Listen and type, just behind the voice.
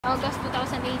August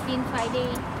 2018, Friday.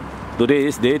 Today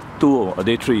is day 2 or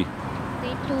day 3? Day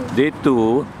 2. Day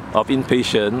 2 of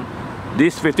inpatient.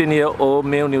 This 15-year-old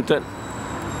male neutered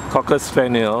Cocker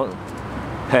Spaniel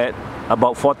had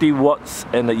about 40 warts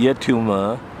and a ear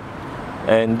tumor.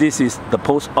 And this is the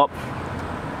post-op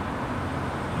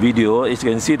video. As you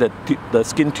can see, the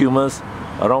skin tumors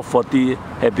around 40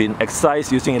 have been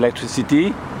excised using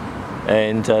electricity,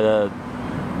 and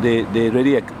they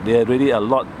are really a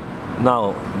lot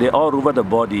now. They all over the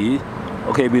body.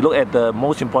 Okay, we look at the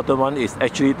most important one is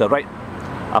actually the right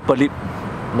upper lip.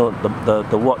 No,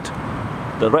 the wart.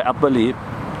 The right upper lip.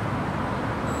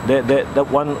 That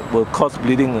one will cause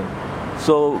bleeding.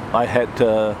 So I had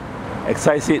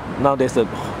excised it. Now there's a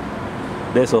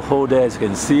hole there, as you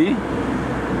can see.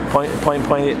 Point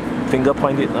it, finger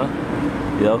point it.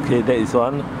 Yeah, okay, that is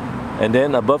one. And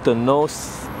then above the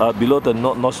nose, below the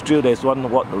nostril, there's one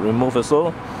wart removed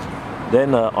also.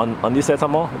 Then on this side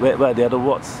some more, where are the other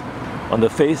warts? On the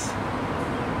face,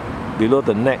 below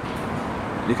the neck,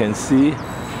 you can see,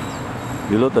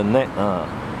 below the neck,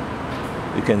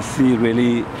 you can see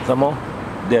really some more.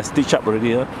 They're stitched up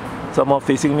already. Some more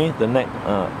facing me, the neck.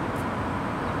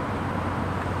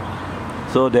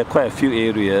 So there are quite a few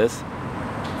areas,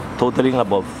 totaling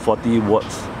about 40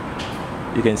 warts.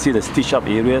 You can see the stitched up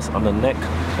areas on the neck.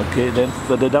 Okay, then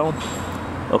further down.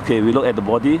 Okay, we look at the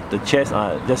body, the chest.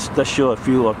 Just show a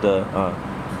few of the.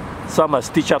 Some are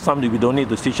stitched up, some we don't need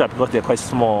to stitch up because they're quite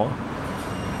small.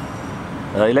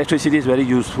 Electricity is very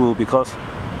useful because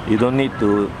you don't need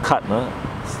to cut.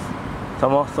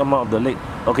 Some more of the leg.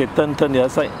 Okay, turn the other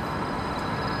side.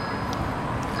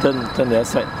 Turn the other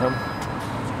side.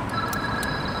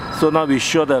 So now we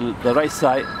show the right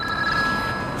side.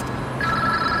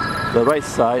 The right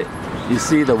side, you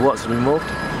see the warts removed.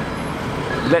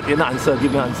 Let me answer,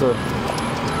 give me an answer.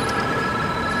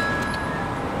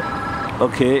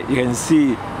 Okay, you can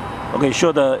see. Okay,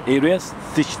 show the areas,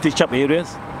 stitch up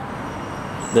areas.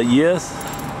 The ears.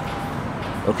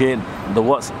 Okay, the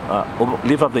warts,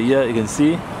 lift up the ear, you can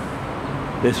see.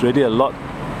 There's really a lot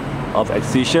of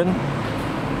excision.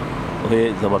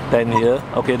 Okay, it's about 10 here.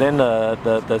 Okay, then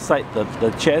the side,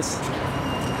 the chest.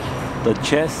 The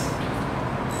chest.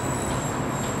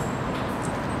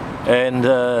 And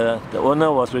the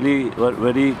owner was really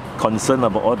very concerned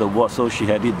about all the warts, so she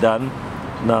had it done.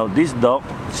 Now this dog,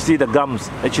 see the gums,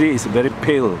 actually is very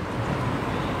pale.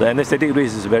 The anesthetic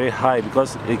risk is very high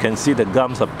because you can see the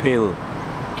gums are pale.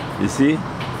 You see?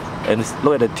 And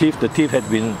look at the teeth had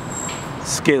been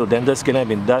scaled, dental scaling had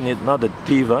been done. Now the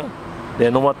teeth, they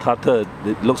are no more tartar,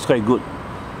 it looks quite good.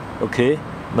 Okay?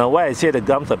 Now why I say the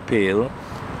gums are pale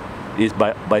is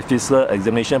by physical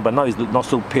examination, but now it's not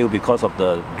so pale because of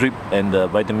the drip and the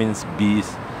vitamins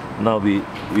B's. Now we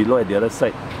look at the other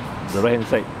side, the right hand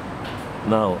side.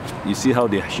 Now you see how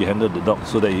she handled the dog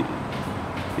so that it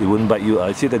wouldn't bite you.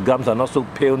 I see the gums are not so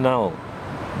pale now,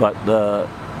 but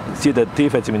see the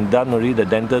teeth has been done already, the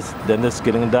dental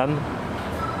scaling done,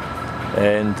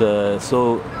 and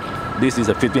so this is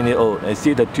a 15-year-old. I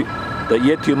see the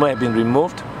ear tumor has been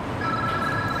removed.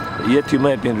 The ear tumor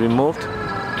has been removed.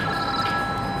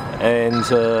 And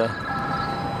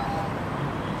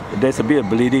there's a bit of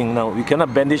bleeding. Now we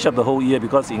cannot bandage up the whole ear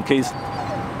because in case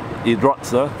it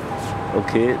rots.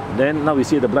 Okay, then now we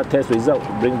see the blood test result.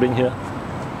 Bring here.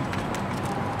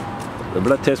 The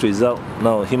blood test result.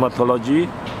 Now hematology,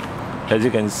 as you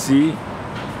can see,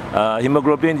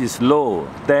 hemoglobin is low,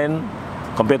 10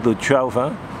 compared to 12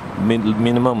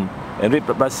 minimum, and red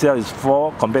blood cell is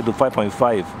 4 compared to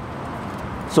 5.5.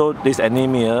 So there's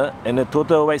anemia, and the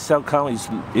total white cell count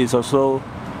is also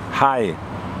high.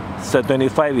 So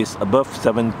 25 is above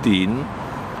 17.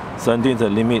 17 is the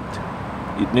limit.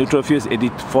 Neutrophil is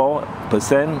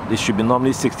 84%. It should be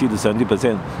normally 60 to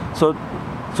 70%.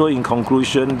 So in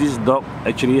conclusion, this dog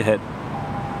actually had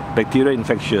bacterial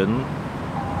infection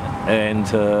and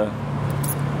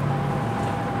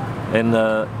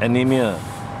anemia.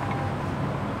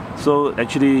 So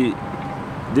actually,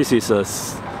 this is a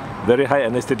very high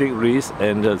anesthetic risk,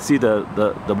 and see the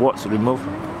warts removed.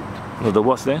 The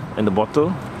warts there and the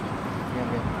bottle.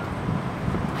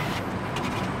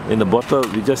 In the bottle,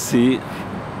 we just see.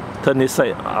 Turn this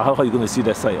side. How are you going to see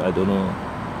that side? I don't know.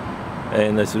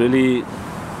 And it's really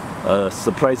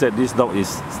surprised that this dog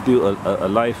is still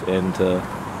alive. And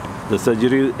the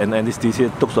surgery and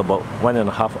anesthesia took about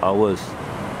 1.5 hours.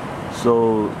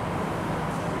 So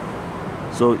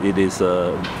it is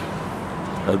a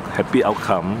happy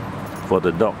outcome for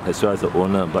the dog as well as the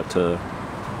owner, but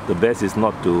the best is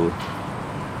not to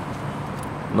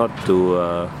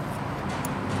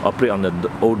operate on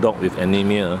the old dog with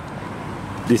anemia.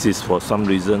 This is for some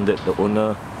reason that the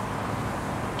owner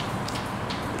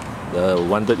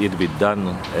wanted it to be done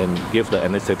and gave the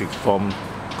anesthetic form,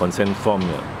 consent form.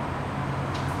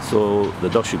 Yeah. So the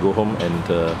dog should go home and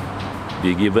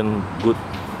be given good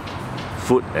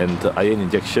food and iron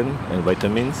injection and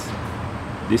vitamins.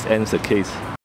 This ends the case.